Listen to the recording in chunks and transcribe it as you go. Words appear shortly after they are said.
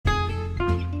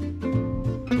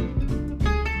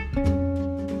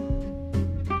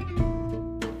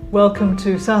Welcome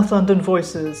to South London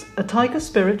Voices, a Tiger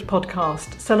Spirit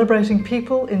podcast celebrating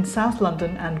people in South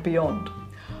London and beyond.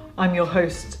 I'm your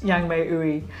host, Yang Mei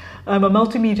Ui. I'm a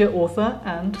multimedia author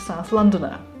and South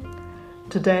Londoner.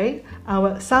 Today,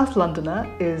 our South Londoner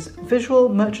is visual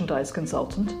merchandise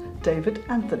consultant David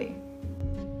Anthony.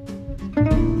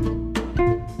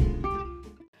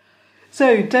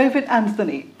 So, David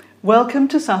Anthony, welcome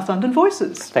to South London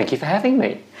Voices. Thank you for having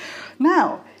me.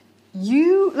 Now,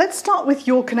 let's start with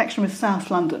your connection with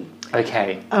South London.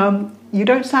 Okay. You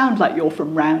don't sound like you're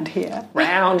from round here.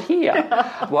 Round here?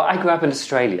 Well, I grew up in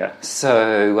Australia.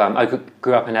 So I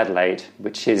grew up in Adelaide,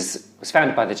 which was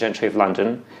founded by the gentry of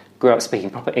London. Grew up speaking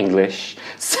proper English.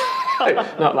 So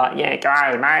not like, yeah,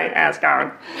 go, mate, how's it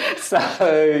going?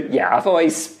 So, yeah, I've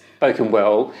always spoken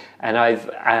well, and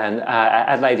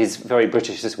Adelaide is very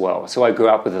British as well. So I grew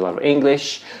up with a lot of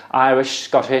English, Irish,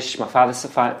 Scottish. My father's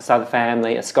side of the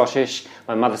family are Scottish.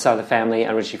 My mother's side of the family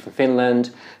are originally from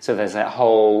Finland. So there's that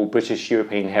whole British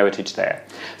European heritage there.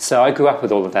 So I grew up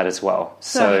with all of that as well.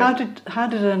 So how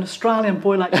did an Australian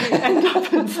boy like you end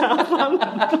up in South London?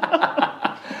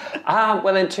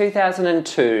 Well, in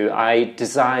 2002, I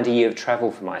designed a year of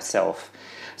travel for myself.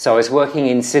 So I was working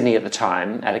in Sydney at the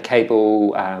time at a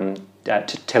cable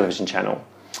television channel,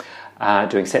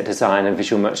 doing set design and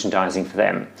visual merchandising for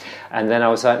them. And then I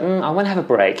was like, I want to have a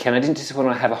break. And I didn't just want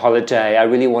to have a holiday. I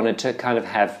really wanted to kind of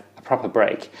have a proper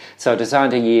break. So I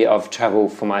designed a year of travel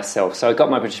for myself. So I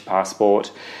got my British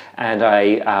passport, and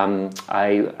I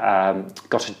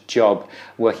got a job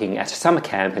working at a summer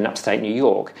camp in upstate New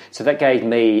York. So that gave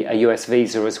me a US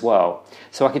visa as well.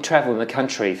 So I could travel in the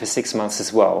country for 6 months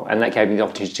as well, and that gave me the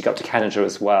opportunity to go up to Canada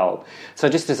as well. So I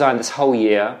just designed this whole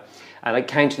year, and I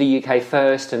came to the UK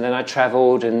first, and then I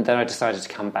travelled, and then I decided to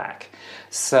come back.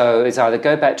 So it's either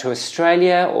go back to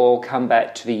Australia or come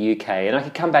back to the UK. And I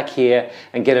could come back here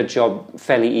and get a job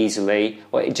fairly easily,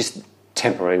 or just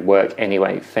temporary work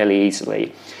anyway, fairly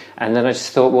easily. And then I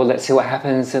just thought, well, let's see what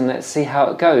happens and let's see how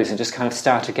it goes and just kind of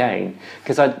start again.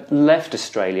 Because I'd left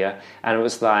Australia and it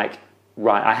was like,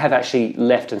 right, I have actually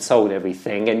left and sold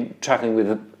everything and travelling with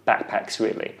backpacks,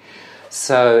 really.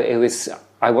 So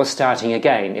I was starting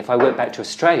again. If I went back to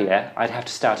Australia, I'd have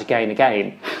to start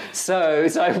again. So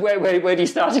where do you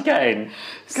start again?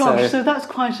 Gosh, so that's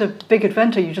quite a big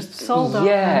adventure. You just sold up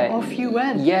and off you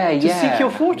went to seek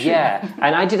your fortune. Yeah,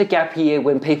 and I did a gap year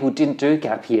when people didn't do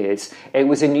gap years. It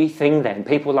was a new thing then.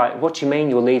 People were like, what do you mean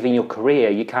you're leaving your career?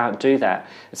 You can't do that.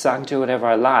 So I can do whatever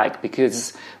I like,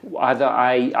 because either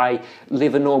I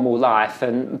live a normal life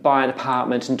and buy an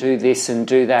apartment and do this and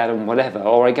do that and whatever,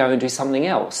 or I go and do something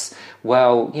else.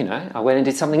 Well, I went and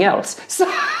did something else. So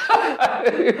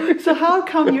how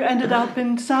come you ended up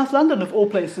in South London, of all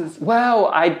places? Well,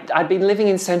 I'd been living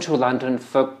in central London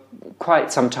for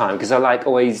quite some time, because I like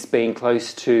always being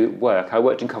close to work. I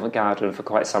worked in Covent Garden for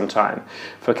quite some time,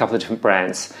 for a couple of different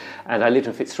brands. And I lived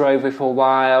in Fitzrovia for a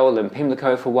while, and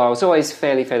Pimlico for a while. It was always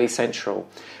fairly central.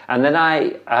 And then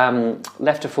I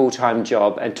left a full-time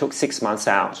job and took 6 months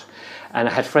out. And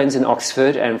I had friends in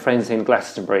Oxford and friends in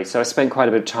Glastonbury. So I spent quite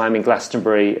a bit of time in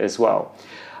Glastonbury as well.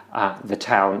 The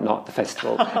town, not the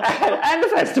festival. And the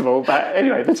festival, but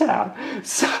anyway, the town.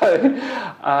 So,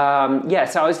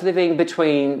 so I was living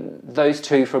between those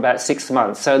two for about 6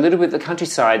 months. So a little bit of the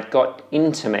countryside got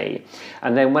into me.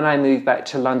 And then when I moved back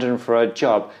to London for a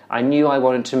job, I knew I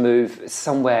wanted to move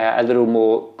somewhere a little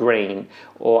more green,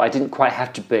 or I didn't quite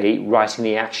have to be right in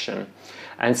the action.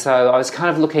 And so I was kind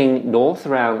of looking north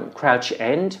around Crouch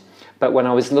End, but when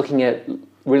I was looking at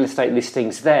real estate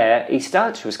listings there, East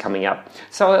Dulwich was coming up.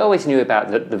 So I always knew about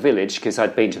the village, because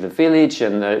I'd been to the village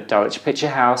and the Dulwich Picture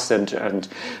House and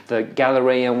the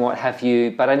gallery and what have you,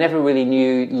 but I never really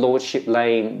knew Lordship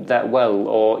Lane that well,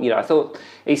 or, I thought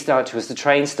East Dulwich was the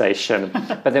train station.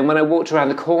 But then when I walked around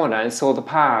the corner and saw the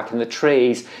park and the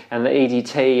trees and the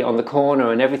EDT on the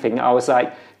corner and everything, I was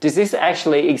like, does this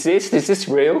actually exist? Is this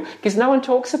real? Because no one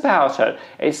talks about it.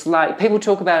 It's like, people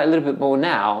talk about it a little bit more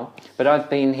now, but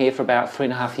I've been here for about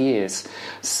 3.5 years.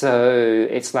 So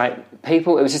it's like it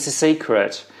was just a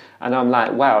secret. And I'm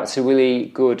like, wow, it's a really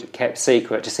good kept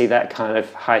secret to see that kind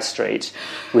of high street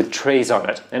with trees on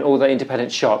it and all the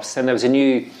independent shops. And there was a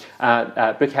new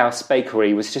Brickhouse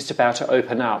Bakery was just about to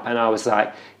open up. And I was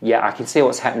like, yeah, I can see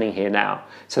what's happening here now.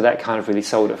 So that kind of really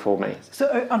sold it for me.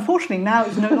 So unfortunately now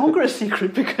it's no longer a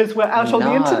secret, because we're out on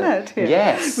the internet here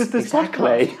with this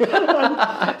podcast.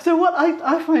 Exactly. So what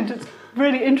I find it's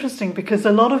really interesting because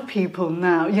a lot of people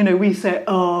now, we say,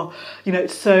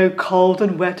 it's so cold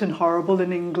and wet and horrible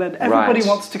in England. Everybody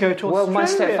wants to go to Australia. Well, my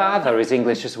stepfather is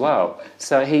English as well.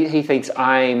 So he thinks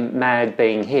I'm mad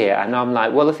being here. And I'm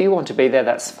like, well, if you want to be there,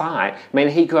 that's fine. I mean,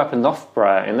 he grew up in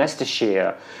Loughborough in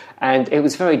Leicestershire. And it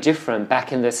was very different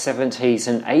back in the 70s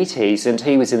and 80s. And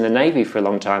he was in the Navy for a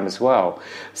long time as well.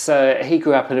 So he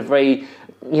grew up in a very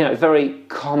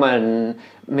common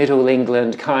Middle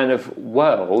England kind of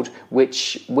world,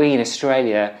 which we in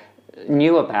Australia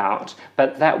knew about,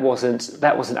 but that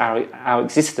wasn't our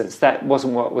existence. That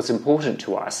wasn't what was important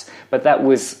to us. But that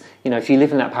was, if you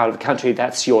live in that part of the country,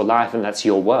 that's your life and that's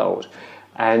your world.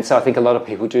 And so I think a lot of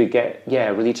people do get,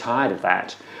 really tired of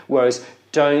that. Whereas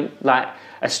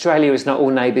Australia is not all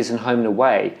neighbours and home and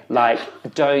away.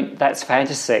 That's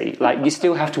fantasy. You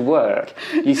still have to work.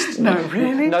 No,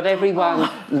 really? Not everyone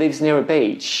lives near a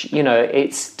beach.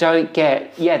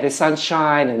 There's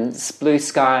sunshine and blue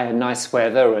sky and nice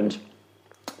weather and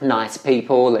nice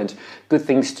people and good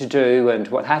things to do and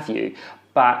what have you.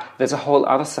 But there's a whole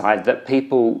other side that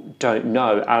people don't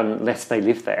know unless they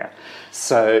live there.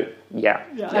 So, yeah.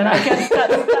 And I guess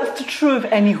that's true of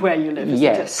anywhere you live, isn't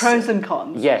it? Pros and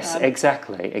cons. Yes,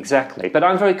 exactly. But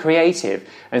I'm very creative,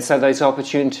 and so those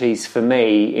opportunities for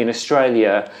me in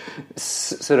Australia,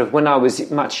 sort of when I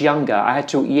was much younger, I had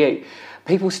to...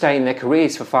 People stay in their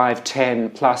careers for 5, 10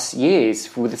 plus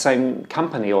years with the same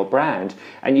company or brand,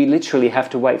 and you literally have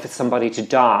to wait for somebody to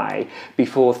die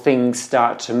before things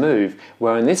start to move.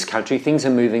 Where in this country, things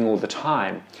are moving all the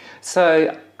time.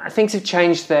 So things have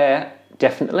changed there,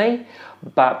 definitely,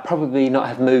 but probably not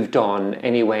have moved on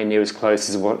anywhere near as close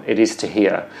as what it is to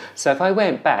here. So if I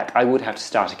went back, I would have to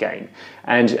start again.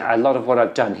 And a lot of what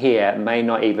I've done here may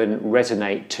not even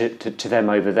resonate to them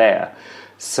over there.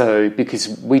 So,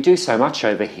 because we do so much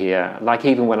over here,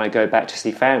 even when I go back to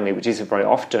see family, which isn't very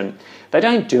often, they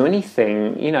don't do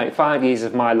anything. 5 years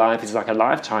of my life is like a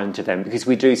lifetime to them because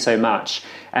we do so much,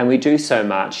 and we're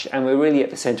really at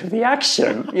the centre of the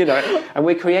action, and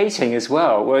we're creating as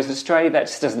well. Whereas in Australia, that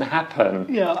just doesn't happen.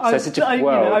 Yeah, so it's a different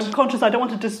world. I'm conscious. I don't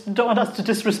want us to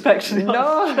disrespect the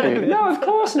Australians. No, of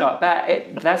course not.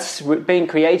 That's being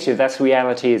creative. That's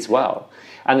reality as well.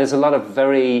 And there's a lot of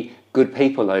very good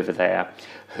people over there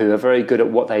who are very good at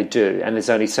what they do, and there's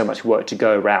only so much work to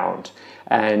go around.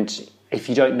 And if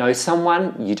you don't know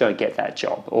someone, you don't get that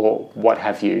job or what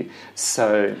have you.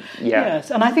 So, yeah.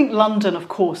 Yes, and I think London, of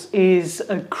course, is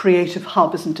a creative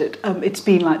hub, isn't it? It's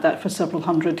been like that for several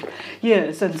hundred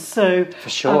years. And so for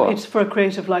sure. It's for a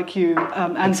creative like you,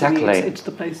 Anthony, exactly. it's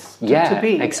the place to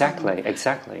be. Exactly.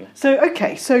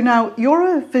 So now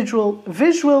you're a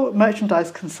visual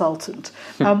merchandise consultant.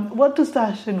 What does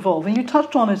that involve? And you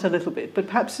touched on it a little bit, but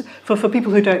perhaps for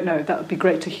people who don't know, that would be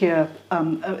great to hear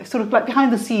sort of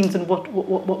behind the scenes and what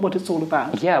it's all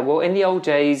about. Yeah, well, in the old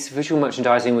days, visual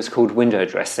merchandising was called window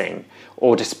dressing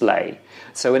or display.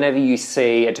 So whenever you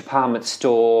see a department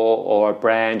store or a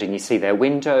brand and you see their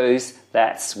windows,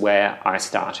 that's where I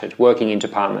started, working in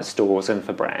department stores and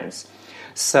for brands.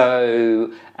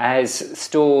 So as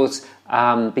stores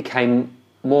became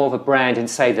more of a brand in,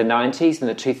 say, the 90s and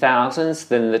the 2000s,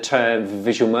 then the term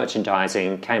visual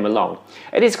merchandising came along.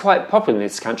 It is quite popular in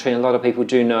this country, and a lot of people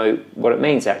do know what it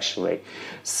means, actually.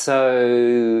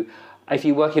 So if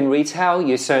you work in retail,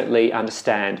 you certainly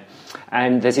understand.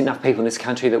 And there's enough people in this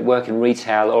country that work in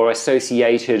retail or are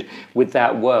associated with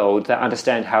that world that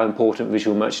understand how important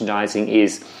visual merchandising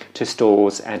is to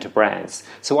stores and to brands.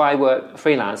 So I work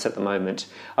freelance at the moment.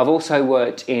 I've also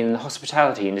worked in the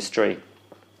hospitality industry.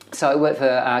 So I worked for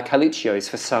Carluccio's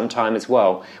for some time as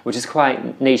well, which is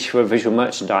quite niche for a visual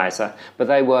merchandiser, but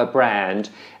they were a brand,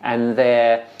 and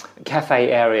their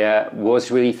cafe area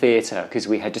was really theatre because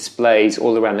we had displays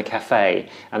all around the cafe,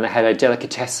 and they had a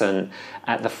delicatessen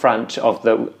at the front of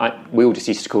we all just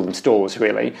used to call them stores,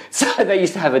 really. So they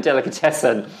used to have a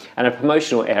delicatessen and a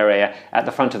promotional area at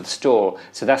the front of the store,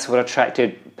 so that's what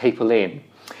attracted people in.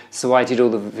 So I did all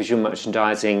the visual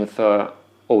merchandising for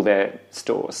all their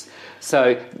stores.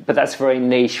 So, but that's very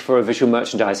niche for a visual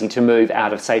merchandising to move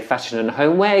out of, say, fashion and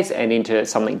homewares and into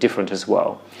something different as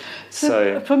well.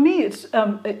 So for me, it's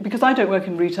because I don't work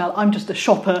in retail. I'm just a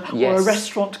shopper or a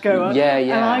restaurant goer. Yeah.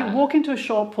 And I walk into a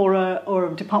shop or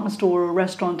a department store or a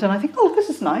restaurant, and I think, oh, this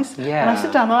is nice. Yeah. And I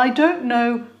sit down, and I don't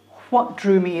know what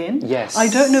drew me in. Yes. I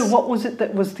don't know what was it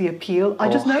that was the appeal. I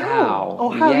just know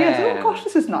how. Yes. Oh gosh,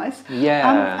 this is nice.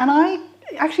 Yeah. And I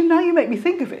actually, now you make me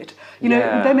think of it.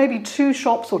 There may be two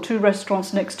shops or two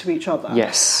restaurants next to each other.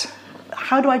 Yes.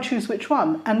 How do I choose which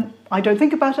one? And I don't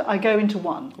think about it, I go into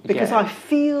one because I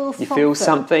feel something. You feel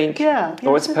something? Yeah.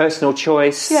 Or it's personal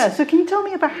choice? Yeah, so can you tell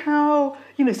me about how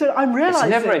So I'm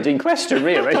realising... It's a never-ending question,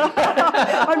 really.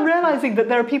 I'm realising that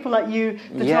there are people like you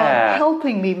that are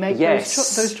helping me make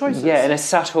those choices. Yeah, in a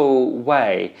subtle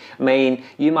way. I mean,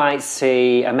 you might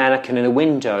see a mannequin in a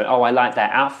window, and, I like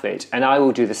that outfit, and I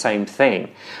will do the same thing.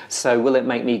 So will it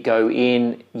make me go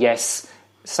in? Yes,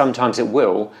 sometimes it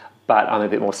will, but I'm a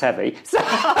bit more savvy. So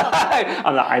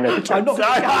I know the tricks.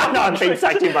 I'm being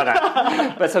sacked by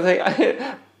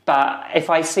that. But if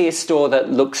I see a store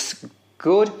that looks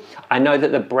good, I know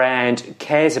that the brand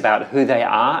cares about who they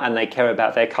are and they care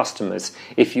about their customers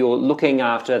if you're looking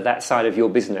after that side of your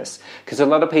business. Because a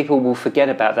lot of people will forget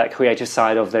about that creative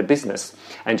side of their business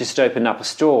and just open up a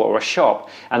store or a shop,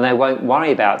 and they won't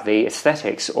worry about the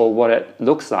aesthetics or what it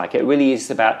looks like. It really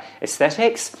is about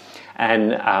aesthetics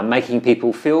and making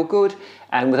people feel good.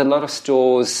 And with a lot of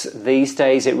stores these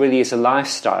days, it really is a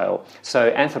lifestyle.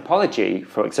 So Anthropologie,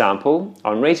 for example,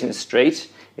 on Regent Street,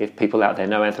 if people out there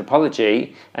know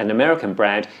Anthropologie, an American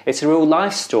brand, it's a real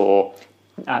lifestyle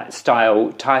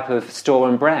style type of store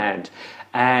and brand.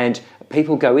 And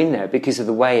people go in there because of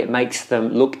the way it makes them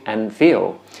look and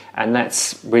feel. And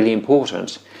that's really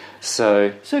important.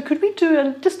 So could we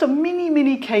do just a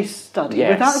mini case study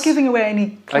without giving away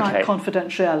any client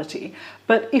confidentiality?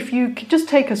 But if you could just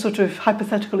take a sort of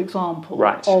hypothetical example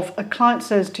of a client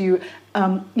says to you,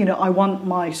 I want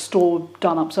my store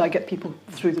done up so I get people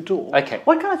through the door. Okay.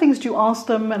 What kind of things do you ask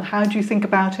them, and how do you think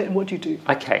about it, and what do you do?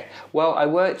 Okay. Well, I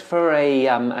worked for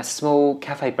a small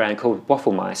cafe brand called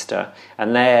Waffelmeister,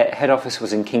 and their head office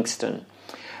was in Kingston.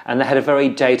 And they had a very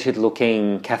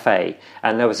dated-looking cafe,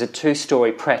 and there was a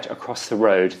 2-storey Pret across the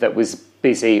road that was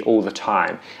busy all the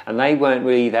time. And they weren't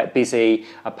really that busy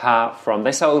apart from...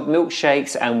 They sold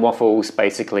milkshakes and waffles,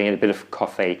 basically, and a bit of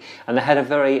coffee. And they had a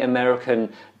very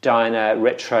American diner,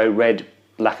 retro, red,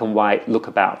 black and white look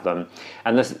about them.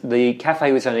 And the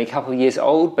cafe was only a couple of years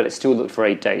old, but it still looked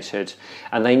very dated.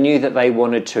 And they knew that they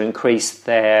wanted to increase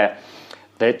their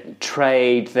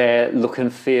trade, their look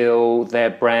and feel, their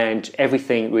brand,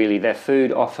 everything really, their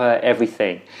food offer,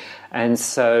 everything. And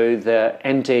so the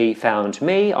MD found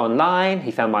me online,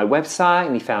 he found my website,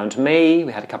 and he found me.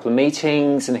 We had a couple of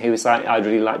meetings, and he was like, I'd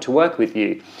really like to work with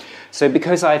you. So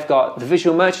because I've got the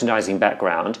visual merchandising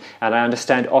background, and I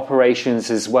understand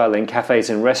operations as well in cafes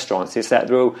and restaurants, it's that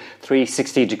real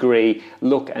 360-degree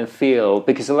look and feel,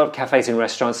 because a lot of cafes and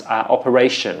restaurants are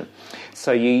operation.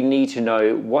 So you need to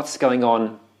know what's going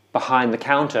on behind the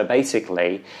counter,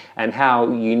 basically, and how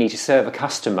you need to serve a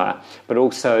customer, but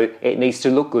also it needs to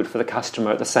look good for the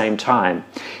customer at the same time.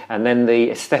 And then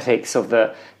the aesthetics of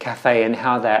the cafe and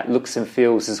how that looks and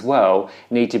feels as well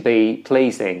need to be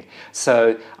pleasing.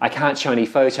 So I can't show any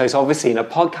photos, obviously, in a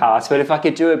podcast, but if I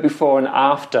could do it before and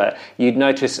after, you'd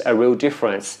notice a real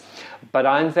difference. But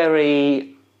I'm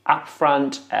very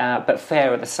upfront but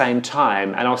fair at the same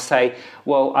time, and I'll say,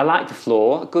 well, I like the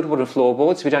floor, good wooden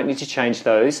floorboards, we don't need to change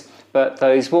those, but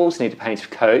those walls need a paint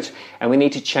coat, and we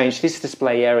need to change this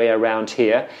display area around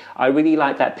here. I really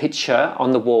like that picture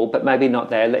on the wall, but maybe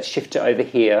not there, let's shift it over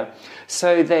here.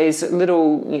 So there's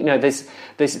little,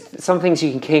 there's some things you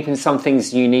can keep and some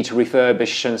things you need to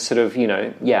refurbish and sort of,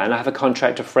 and I have a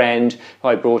contractor friend who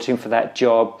I brought in for that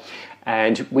job.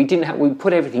 And we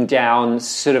put everything down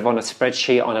sort of on a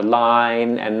spreadsheet, on a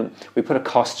line, and we put a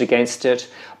cost against it.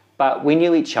 But we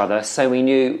knew each other, so we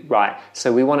knew,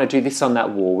 so we want to do this on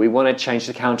that wall. We want to change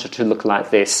the counter to look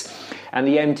like this. And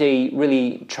the MD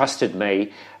really trusted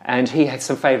me, and he had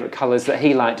some favourite colours that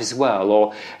he liked as well,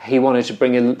 or he wanted to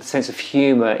bring a sense of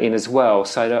humour in as well.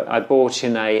 So I brought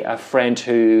in a friend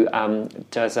who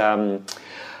does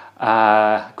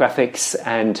graphics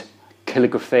and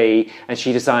calligraphy, and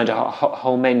she designed a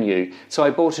whole menu. So I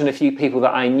brought in a few people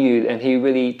that I knew, and he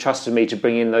really trusted me to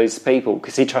bring in those people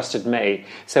because he trusted me.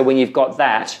 So when you've got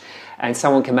that and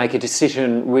someone can make a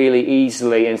decision really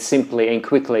easily and simply and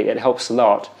quickly, it helps a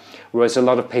lot. Whereas a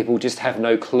lot of people just have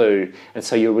no clue, and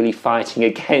so you're really fighting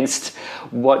against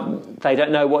they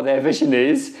don't know what their vision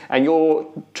is, and you're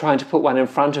trying to put one in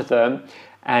front of them.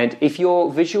 And if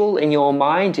you're visual in your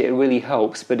mind, it really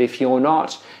helps. But if you're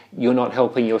not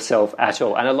helping yourself at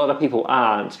all. And a lot of people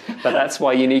aren't. But that's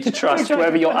why you need to trust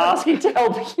whoever you're asking to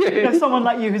help you. There's someone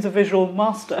like you who's a visual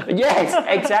master. Yes,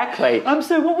 exactly.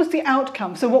 So what was the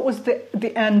outcome? So what was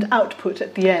the end output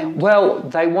at the end? Well,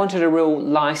 they wanted a real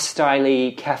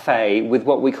lifestyle-y cafe with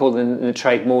what we call in the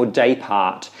trade more day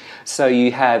part. So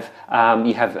you have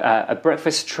a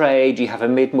breakfast trade, you have a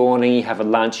mid-morning, you have a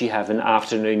lunch, you have an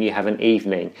afternoon, you have an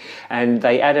evening. And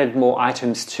they added more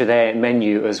items to their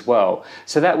menu as well.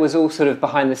 So that was all sort of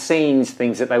behind the scenes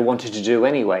things that they wanted to do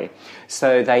anyway.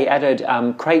 So they added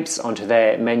crepes onto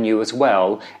their menu as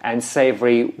well, and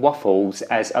savoury waffles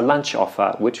as a lunch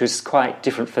offer, which was quite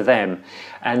different for them.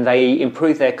 And they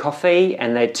improved their coffee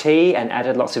and their tea and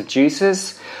added lots of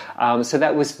juices. So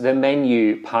that was the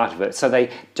menu part of it. So they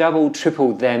doubled,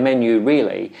 tripled their menu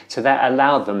really. So that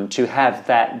allowed them to have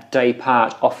that day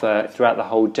part offer throughout the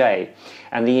whole day.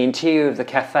 And the interior of the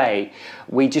cafe,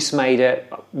 we just made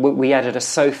it, we added a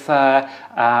sofa,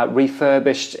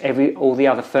 refurbished all the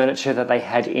other furniture that they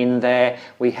had in there.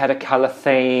 We had a colour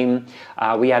theme.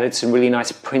 We added some really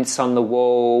nice prints on the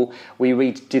wall. We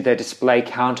redid their display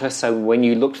counter, so when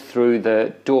you looked through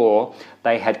the door,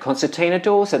 they had concertina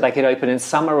doors that they could open in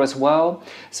summer as well,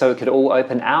 so it could all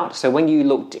open out. So when you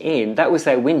looked in, that was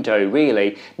their window,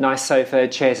 really. Nice sofa,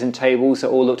 chairs and tables that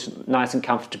all looked nice and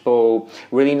comfortable.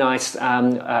 Really nice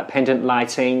pendant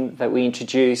lighting that we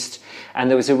introduced.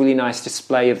 And there was a really nice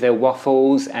display of their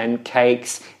waffles and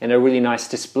cakes in a really nice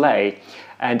display.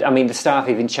 And I mean, the staff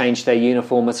even changed their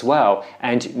uniform as well,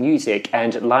 and music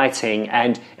and lighting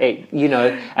and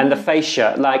and the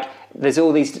fascia. Like, there's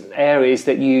all these areas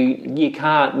that you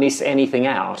can't miss anything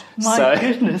out. My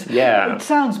goodness. Yeah. It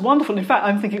sounds wonderful. In fact,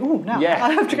 I'm thinking, now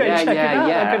I have to go and check it out.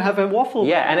 I'm going to have a waffle.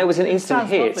 Yeah, and it was an instant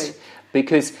hit. Lovely.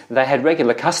 Because they had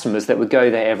regular customers that would go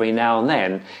there every now and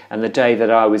then. And the day that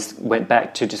I went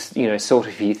back to just, sort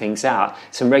a few things out,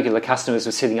 some regular customers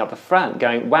were sitting up the front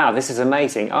going, wow, this is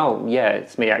amazing. Oh, yeah,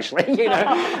 it's me actually,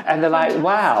 And they're like,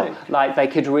 wow. Like, they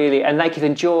could really, and they could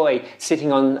enjoy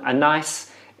sitting on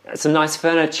some nice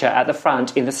furniture at the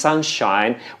front in the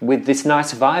sunshine with this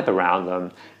nice vibe around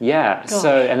them. Yeah. Gosh.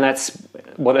 So, and that's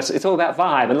what it's all about,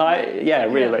 vibe.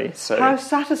 And really. Yeah. So how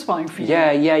satisfying for you.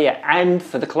 Yeah. And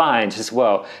for the client as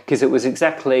well, because it was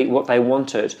exactly what they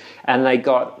wanted. And they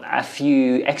got a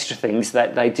few extra things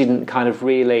that they didn't kind of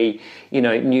really,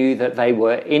 knew that they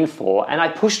were in for. And I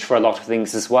pushed for a lot of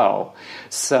things as well.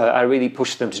 So I really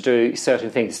pushed them to do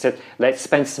certain things. So let's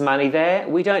spend some money there.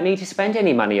 We don't need to spend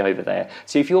any money over there.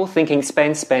 So if you're thinking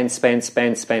spend,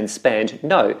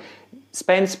 no.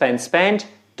 Spend.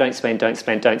 Don't spend.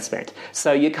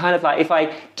 So you're kind of like, if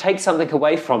I take something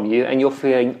away from you and you're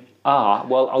feeling,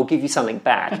 well, I'll give you something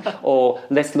back, or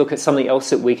let's look at something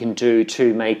else that we can do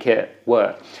to make it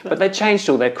work. But they changed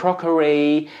all their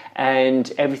crockery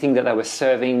and everything that they were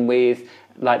serving with.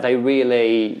 Like, they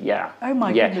really, Oh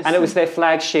my goodness. And it was their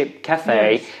flagship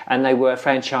cafe, yes. And they were a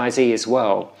franchisee as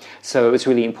well. So it was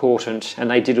really important,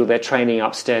 and they did all their training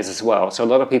upstairs as well. So a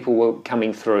lot of people were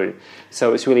coming through.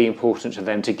 So it's really important to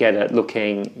them to get it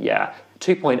looking,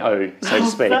 2.0, so to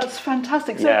speak. That's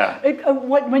fantastic. So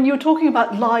when you were talking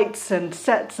about lights and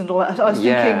sets and all that, I was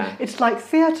thinking it's like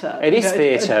theatre. It is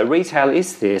theatre. Retail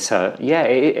is theatre. Yeah,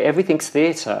 everything's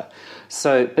theatre.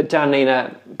 So, but done in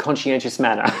a conscientious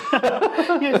manner.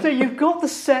 So you've got the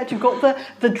set, you've got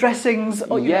the dressings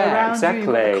around exactly. you, you've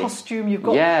got the costume, you've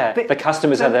got... the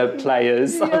customers are the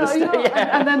players.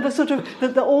 And then the sort of,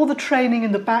 all the training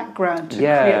in the background to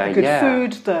create the good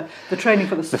food, the training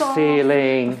for the staff. The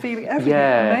feeling, everything.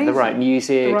 Amazing. The right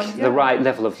music, the right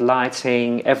level of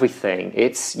lighting, everything.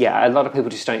 It's, a lot of people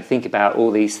just don't think about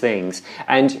all these things.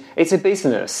 And it's a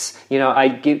business. I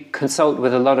consult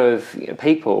with a lot of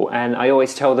people, and I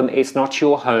always tell them it's not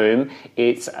your home,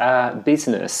 it's a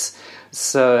business.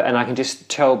 So, and I can just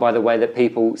tell by the way that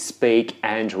people speak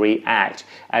and react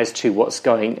as to what's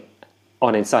going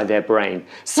on inside their brain.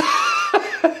 So,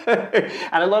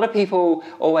 and a lot of people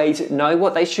always know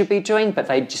what they should be doing, but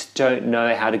they just don't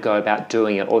know how to go about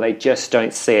doing it, or they just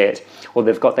don't see it, or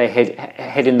they've got their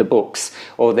head in the books,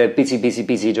 or they're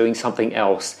busy doing something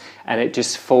else, and it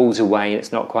just falls away and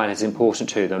it's not quite as important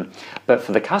to them. But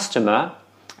for the customer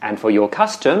and for your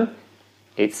custom,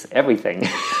 it's everything.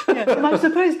 And I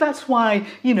suppose that's why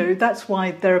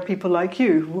there are people like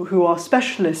you who are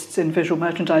specialists in visual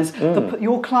merchandise.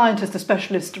 Your client is the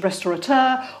specialist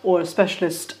restaurateur or a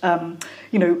specialist,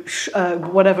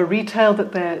 whatever retail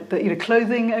that they're,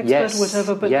 clothing expert or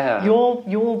whatever. But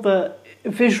you're the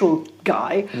visual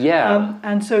guy.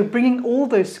 And so bringing all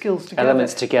those skills together.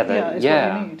 Elements together. Is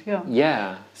what you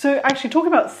need. So actually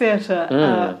talking about theatre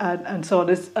and so on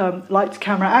is lights,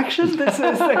 camera, action. This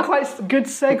is a quite good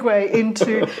segue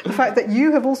into the fact that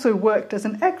you have also worked as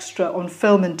an extra on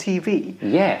film and TV.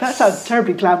 Yes. That sounds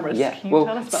terribly glamorous. Yeah. Can you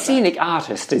tell us about scenic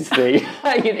artist is the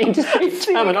industry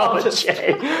terminology.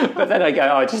 But then I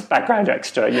go, just background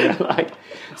extra,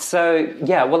 So,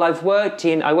 I worked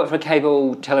for a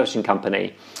cable television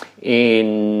company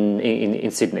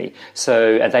in Sydney.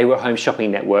 So they were a home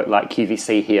shopping network like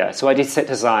QVC here. So I did set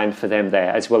design for them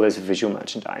there, as well as visual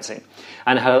merchandising.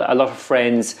 And I had a lot of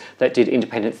friends that did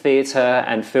independent theatre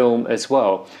and film as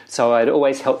well. So I'd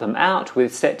always help them out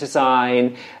with set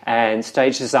design and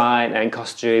stage design and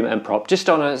costume and prop, just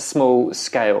on a small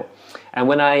scale. And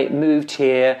when I moved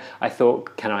here, I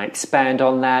thought, can I expand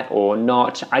on that or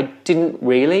not? I didn't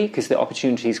really, because the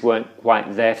opportunities weren't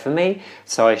quite there for me.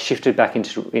 So I shifted back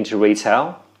into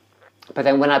retail. But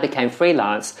then when I became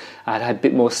freelance, I had a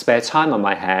bit more spare time on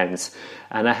my hands.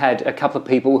 And I had a couple of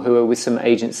people who were with some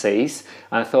agencies.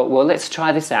 And I thought, well, let's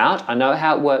try this out. I know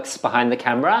how it works behind the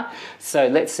camera. So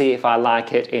let's see if I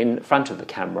like it in front of the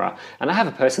camera. And I have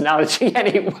a personality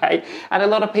anyway. And a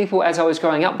lot of people, as I was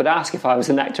growing up, would ask if I was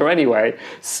an actor anyway.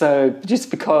 So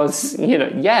just because,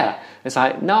 it's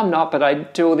like, no, I'm not, but I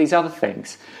do all these other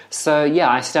things. So,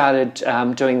 I started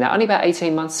doing that only about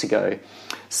 18 months ago.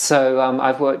 So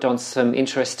I've worked on some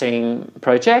interesting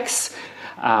projects.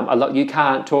 A lot you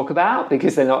can't talk about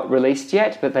because they're not released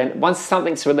yet, but then once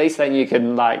something's released, then you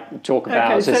can talk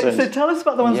about it. So tell us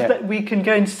about the ones that we can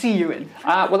go and see you in.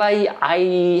 Well,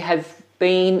 I have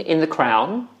been in The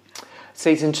Crown,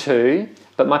 season 2,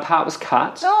 but my part was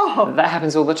cut. Oh. That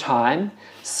happens all the time.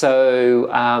 So,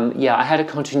 I had a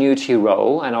continuity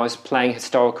role and I was playing a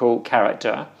historical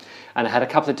character. And I had a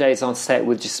couple of days on set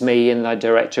with just me and the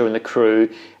director and the crew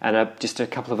and just a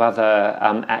couple of other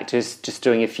actors just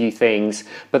doing a few things.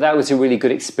 But that was a really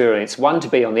good experience. One, to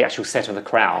be on the actual set of The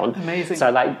Crown. Amazing.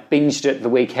 So I binged it the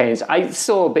weekends. I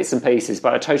saw bits and pieces,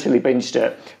 but I totally binged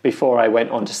it before I went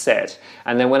onto set.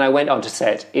 And then when I went onto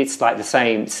set, it's like the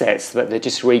same sets, but they're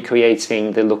just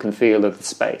recreating the look and feel of the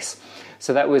space.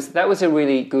 So that was a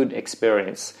really good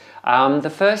experience.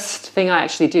 The first thing I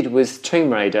actually did was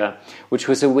Tomb Raider, which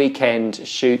was a weekend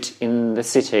shoot in the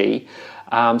city,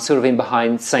 sort of in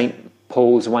behind St.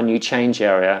 Paul's One New Change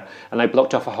area. And I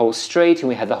blocked off a whole street and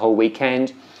we had the whole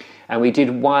weekend. And we did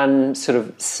one sort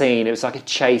of scene. It was like a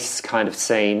chase kind of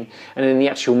scene. And in the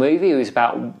actual movie, it was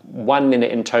about 1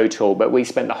 minute in total. But we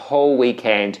spent the whole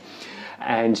weekend.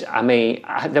 And I mean,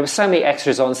 there were so many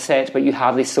extras on set, but you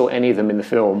hardly saw any of them in the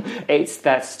film.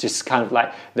 That's just kind of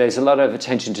like, there's a lot of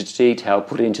attention to detail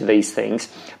put into these things,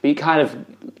 but you kind of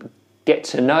get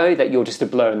to know that you're just a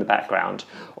blur in the background.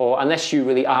 Or unless you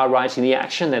really are writing the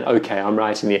action, then okay, I'm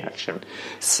writing the action.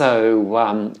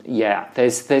 So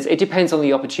it depends on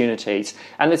the opportunities.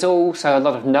 And there's also a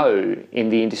lot of no in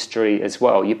the industry as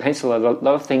well. You pencil a lot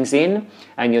of things in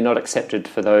and you're not accepted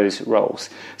for those roles.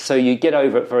 So you get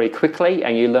over it very quickly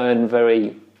and you learn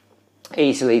very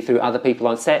easily through other people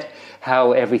on set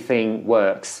how everything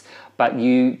works. But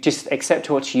you just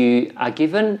accept what you are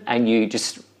given and you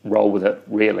just roll with it,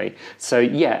 really. So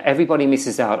everybody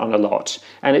misses out on a lot,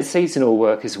 and it's seasonal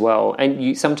work as well. And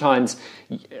you sometimes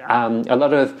a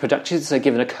lot of productions are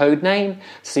given a code name,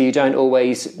 so you don't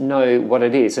always know what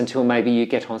it is until maybe you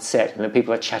get on set and then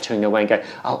people are chattering away and go,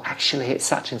 oh, actually it's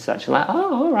such and such. And like,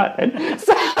 oh, all right then.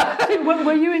 So,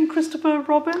 were you in Christopher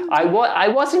Robin? I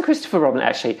was in Christopher Robin,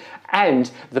 actually.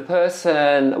 And the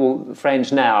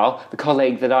friend now, the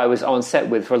colleague that I was on set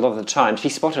with for a lot of the time, she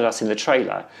spotted us in the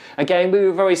trailer. Again, we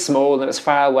were very small and it was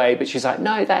far away, but she was like,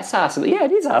 no, that's us. And yeah,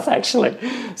 it is us, actually.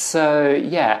 So,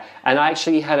 and I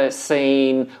actually had a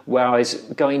scene where I was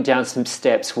going down some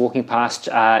steps, walking past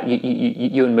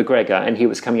Ewan McGregor, and he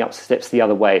was coming up steps the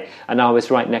other way, and I was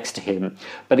right next to him.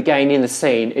 But again, in the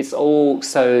scene, it's all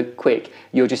so quick.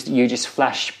 You just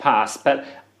flash past, but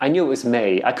I knew it was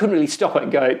me. I couldn't really stop it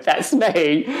and go, that's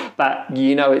me, but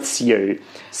it's you.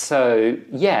 So,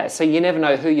 so you never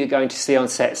know who you're going to see on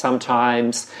set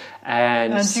sometimes.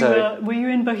 And so, were you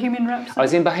in Bohemian Rhapsody? I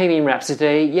was in Bohemian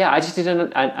Rhapsody. Yeah, I just did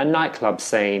a nightclub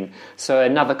scene. So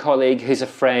another colleague who's a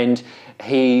friend,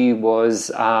 he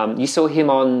was, you saw him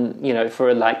on,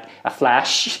 for a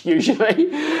flash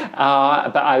usually,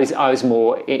 but I was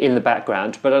more in the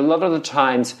background. But a lot of the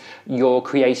times you're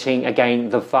creating, again,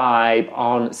 the vibe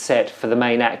on set for the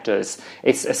main actors.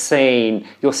 It's a scene,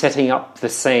 you're setting up the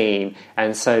scene,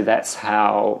 and so that's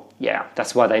how,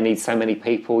 that's why they need so many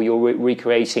people. You're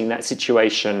recreating that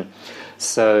situation.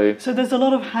 So there's a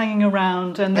lot of hanging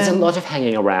around. There's a lot of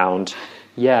hanging around.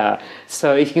 Yeah,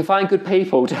 so if you can find good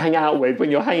people to hang out with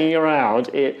when you're hanging around,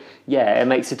 it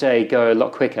makes the day go a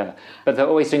lot quicker. But they're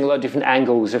always doing a lot of different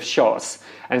angles of shots,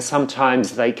 and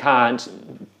sometimes they can't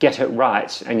get it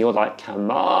right, and you're like, come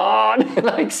on,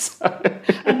 like so.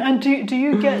 And do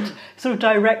you get sort of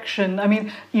direction? I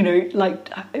mean, like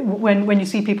when you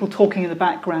see people talking in the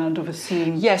background of a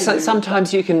scene. Yes,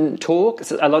 sometimes you can talk.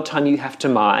 A lot of time you have to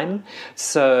mime.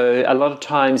 So a lot of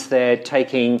times they're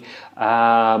taking,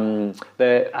 they're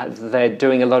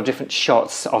doing a lot of different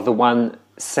shots of the one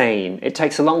scene. It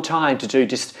takes a long time to do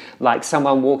just like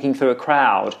someone walking through a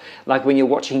crowd, like when you're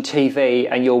watching TV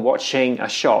and you're watching a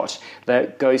shot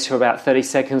that goes for about 30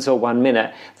 seconds or 1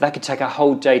 minute. That could take a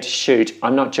whole day to shoot.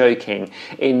 I'm not joking.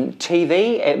 In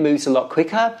TV, it moves a lot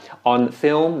quicker. On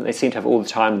film, they seem to have all the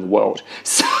time in the world.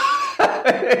 So,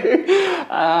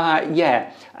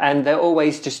 and they're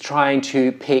always just trying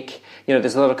to pick.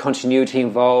 There's a lot of continuity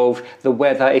involved. The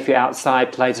weather, if you're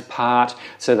outside, plays a part.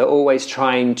 So they're always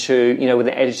trying to, with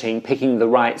the editing, picking the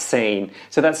right scene.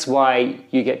 So that's why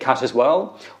you get cut as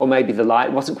well. Or maybe the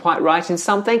light wasn't quite right in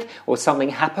something, or something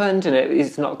happened and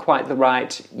it's not quite the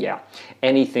right. Yeah,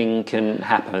 anything can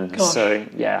happen. Gosh.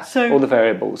 So all the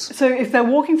variables. So if they're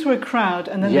walking through a crowd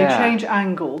and then they change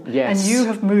angle, and you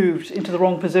have moved into the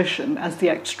wrong position as the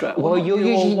extra. Well, you're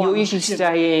usually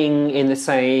staying in the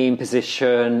same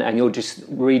position, and you're just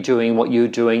redoing what you're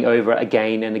doing over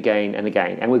again and again and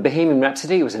again. And with Bohemian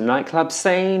Rhapsody, it was a nightclub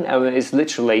scene. It's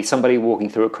literally somebody walking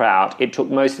through a crowd. It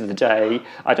took most of the day.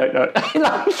 I don't know.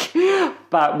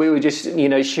 But we were just,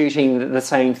 shooting the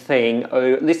same thing,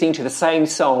 listening to the same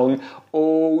song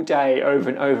all day over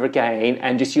and over again,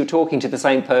 and just you're talking to the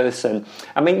same person.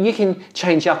 I mean, you can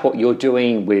change up what you're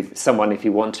doing with someone if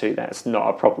you want to. That's not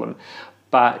a problem.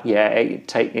 But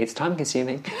it's time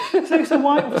consuming. So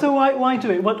why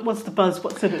do it? What's the buzz?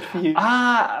 What's in it for you?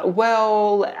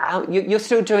 You're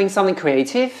still doing something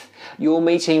creative. You're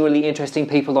meeting really interesting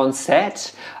people on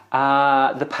set.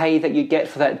 The pay that you get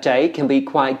for that day can be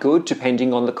quite good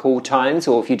depending on the call times,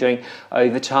 or if you're doing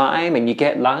overtime, and you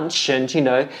get lunch, and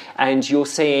and you're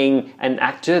seeing an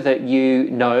actor that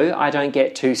I don't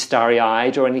get too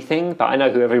starry-eyed or anything, but I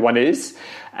know who everyone is.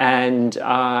 And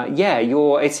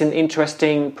it's an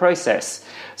interesting process.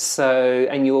 So,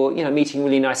 and you're meeting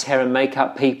really nice hair and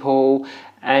makeup people,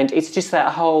 and it's just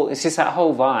that whole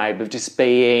vibe of just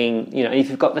being if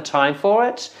you've got the time for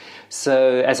it.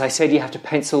 So, as I said, you have to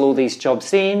pencil all these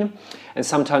jobs in, and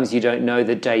sometimes you don't know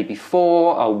the day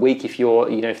before, a week if you're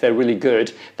if they're really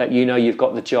good, that you've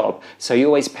got the job. So you're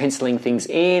always penciling things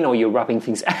in, or you're rubbing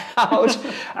things out.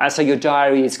 So your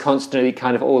diary is constantly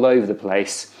kind of all over the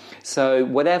place. So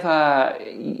whatever,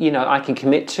 I can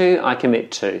commit to, I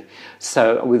commit to.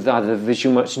 So with either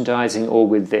visual merchandising or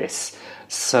with this.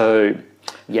 So,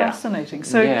 yeah. Fascinating.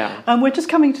 So we're just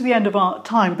coming to the end of our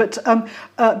time. But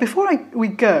before we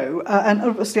go, and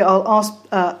obviously I'll ask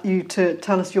you to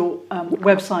tell us your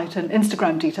website and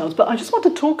Instagram details, but I just want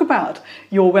to talk about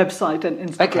your website and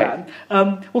Instagram.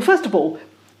 Okay. Well, first of all,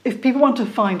 if people want to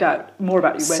find out more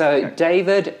about you, so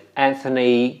David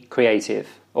Anthony Creative.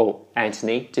 Or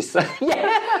Anthony, just but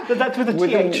that's with a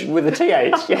TH. With a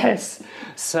TH, yes.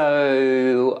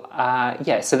 So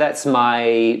so that's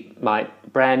my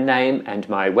brand name and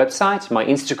my website. My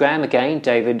Instagram again,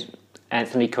 David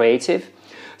Anthony Creative.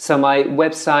 So my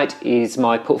website is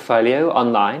my portfolio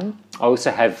online. I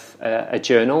also have a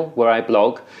journal where I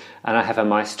blog, and I have a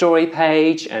My Story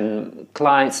page and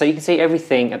clients, so you can see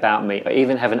everything about me. I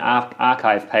even have an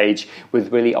archive page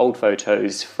with really old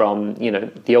photos from,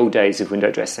 the old days of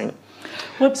window dressing.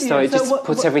 Puts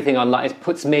everything online. It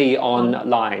puts me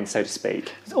online, so to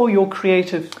speak. All your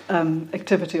creative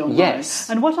activity online. Yes.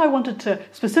 And what I wanted to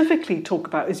specifically talk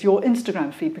about is your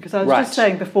Instagram feed, because I was just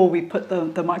saying before we put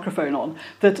the microphone on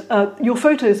that your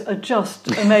photos are just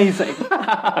amazing.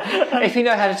 If you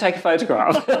know how to take a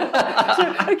photograph. So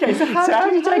how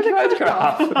do you take a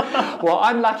photograph? Well,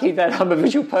 I'm lucky that I'm a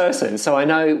visual person, so I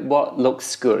know what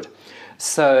looks good.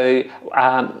 So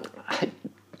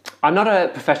I'm not a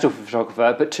professional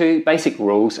photographer, but two basic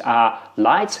rules are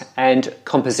light and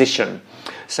composition.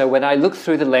 So when I look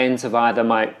through the lens of either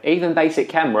my even basic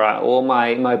camera or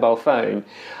my mobile phone,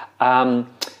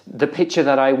 the picture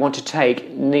that I want to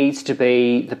take needs to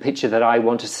be the picture that I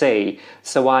want to see.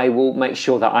 So I will make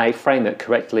sure that I frame it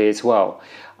correctly as well.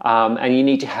 And you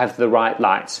need to have the right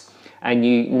light. and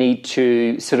you need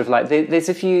to sort of like, there's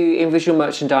a few in visual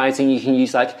merchandising, you can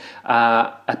use like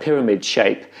a pyramid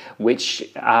shape, which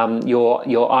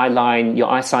your eye line, your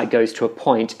eyesight goes to a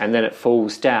point and then it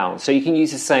falls down. So you can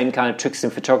use the same kind of tricks in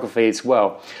photography as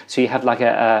well. So you have like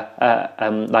a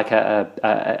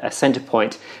center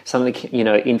point, something, you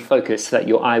know, in focus that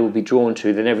your eye will be drawn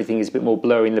to, then everything is a bit more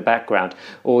blurry in the background.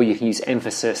 Or you can use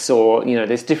emphasis, or, you know,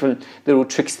 there's different little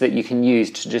tricks that you can use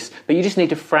to but you just need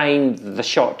to frame the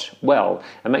shot well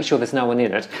and make sure there's no one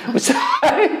in it. So,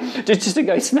 just to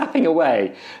go snapping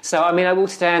away. So, I mean, I will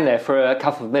stand there for a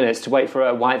couple of minutes to wait for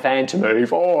a white van to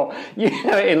move, or, you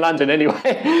know, in London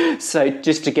anyway. So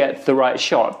just to get the right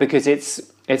shot, because it's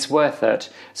worth it.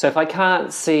 So if I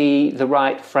can't see the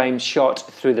right frame shot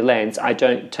through the lens, I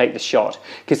don't take the shot,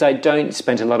 because I don't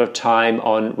spend a lot of time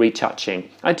on retouching.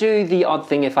 I do the odd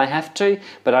thing if I have to,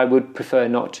 but I would prefer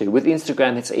not to. With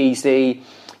Instagram, it's easy.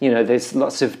 You know, there's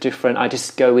lots of different. I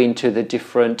just go into the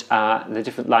different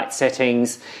light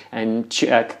settings, and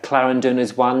Clarendon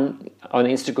is one on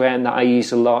Instagram that I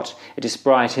use a lot. It just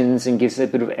brightens and gives a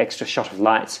bit of extra shot of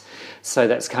light. So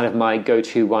that's kind of my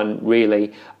go-to one,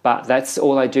 really. But that's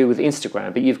all I do with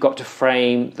Instagram. But you've got to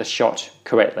frame the shot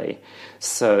correctly.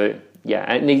 So yeah,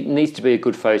 and it needs to be a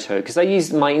good photo, because I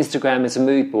use my Instagram as a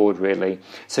mood board, really.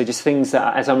 So just things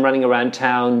that, as I'm running around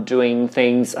town doing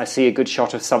things, I see a good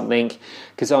shot of something,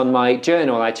 because on my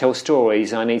journal I tell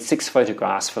stories. I need 6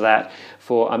 photographs for that,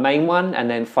 for a main one, and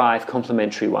then 5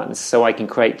 complementary ones, so I can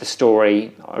create the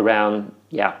story around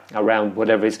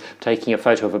whatever is, taking a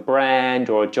photo of a brand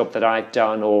or a job that I've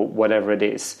done or whatever it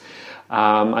is.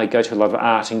 I go to a lot of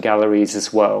art and galleries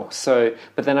as well. So,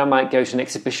 but then I might go to an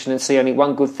exhibition and see only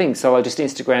one good thing, so I'll just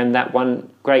Instagram that one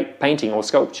great painting or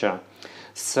sculpture.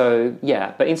 So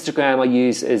yeah, but Instagram I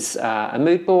use as a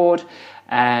mood board,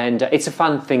 and it's a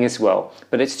fun thing as well.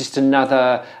 But it's just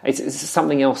it's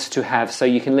something else to have. So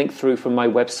you can link through from my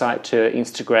website to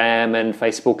Instagram and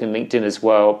Facebook and LinkedIn as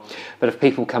well. But if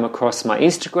people come across my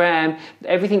Instagram,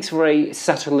 everything's very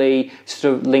subtly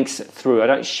sort of links through. I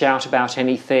don't shout about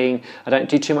anything. I don't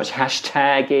do too much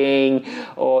hashtagging,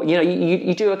 or, you know,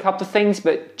 you do a couple of things,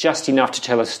 but just enough to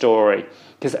tell a story,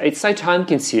 because it's so time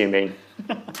consuming.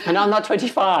 And I'm not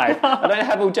 25. I don't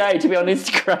have all day to be on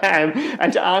Instagram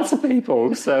and to answer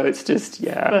people. So it's just,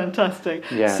 yeah. Fantastic.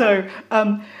 Yeah. So,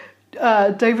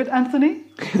 David Anthony,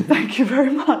 thank you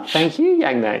very much. Thank you,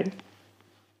 Yang Mei.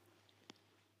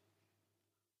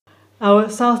 Our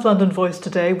South London voice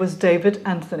today was David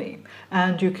Anthony,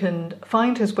 and you can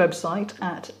find his website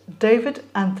at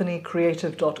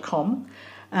davidanthonycreative.com,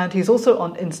 and he's also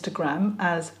on Instagram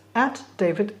as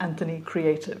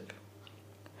 @davidanthonycreative.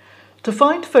 To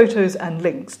find photos and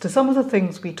links to some of the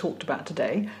things we talked about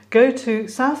today, go to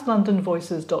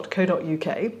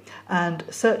southlondonvoices.co.uk and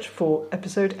search for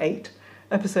episode 8,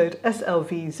 episode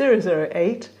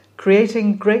SLV008,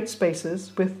 Creating Great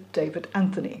Spaces with David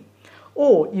Anthony.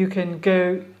 Or you can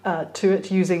go to it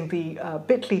using the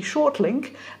bit.ly short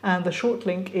link, and the short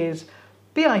link is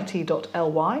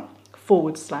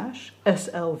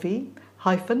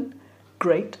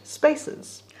bit.ly/SLV-Great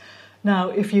Spaces. Now,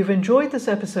 if you've enjoyed this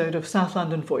episode of South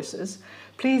London Voices,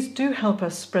 please do help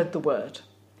us spread the word.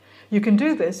 You can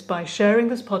do this by sharing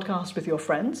this podcast with your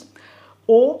friends,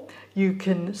 or you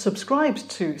can subscribe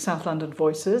to South London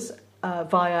Voices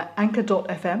via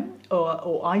anchor.fm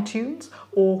or iTunes,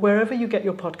 or wherever you get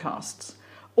your podcasts.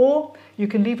 Or you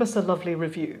can leave us a lovely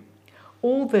review.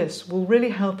 All this will really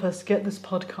help us get this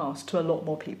podcast to a lot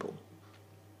more people.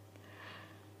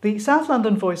 The South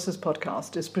London Voices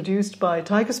podcast is produced by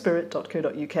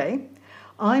tigerspirit.co.uk.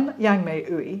 I'm Yang Mei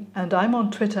Ui, and I'm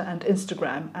on Twitter and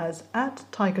Instagram as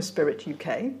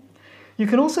 @tigerspirituk. You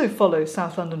can also follow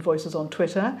South London Voices on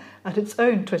Twitter at its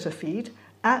own Twitter feed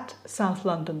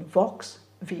 @SouthLondonVox,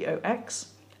 VOX,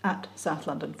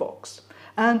 @SouthLondonVox.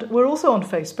 And we're also on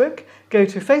Facebook. Go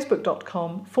to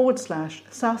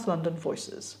facebook.com/South London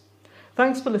Voices.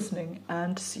 Thanks for listening,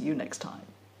 and see you next time.